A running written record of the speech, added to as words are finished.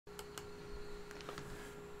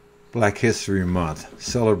Black History Month,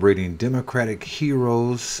 celebrating Democratic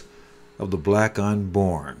heroes of the Black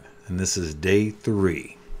unborn. And this is day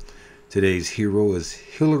 3. Today's hero is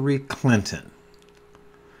Hillary Clinton.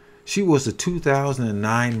 She was the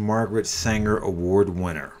 2009 Margaret Sanger Award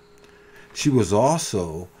winner. She was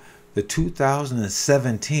also the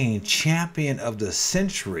 2017 Champion of the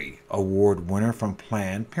Century Award winner from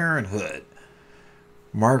Planned Parenthood.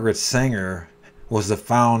 Margaret Sanger was the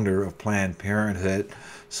founder of Planned Parenthood,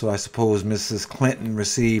 so I suppose Mrs. Clinton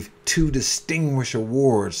received 2 distinguished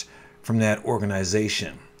awards from that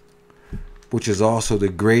organization, which is also the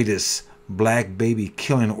greatest black baby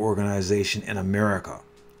killing organization in America.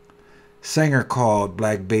 Sanger called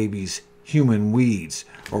black babies human weeds,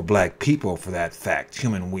 or black people for that fact,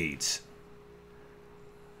 human weeds.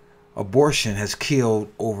 Abortion has killed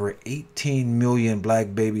over 18 million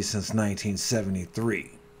black babies since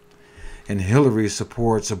 1973. And Hillary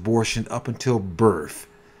supports abortion up until birth.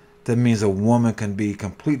 That means a woman can be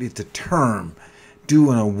completely to term,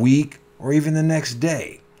 due in a week or even the next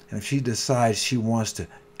day. And if she decides she wants to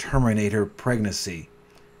terminate her pregnancy,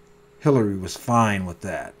 Hillary was fine with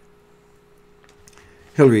that.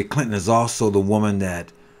 Hillary Clinton is also the woman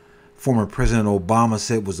that former President Obama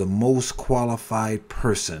said was the most qualified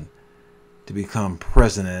person to become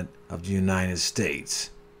President of the United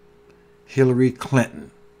States. Hillary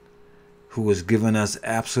Clinton, who has given us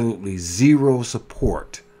absolutely zero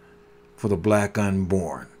support for the black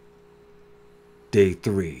unborn. Day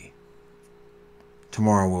 3.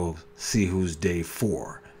 Tomorrow we'll see who's day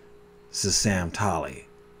 4. This is Sam Tolley,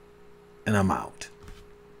 and I'm out.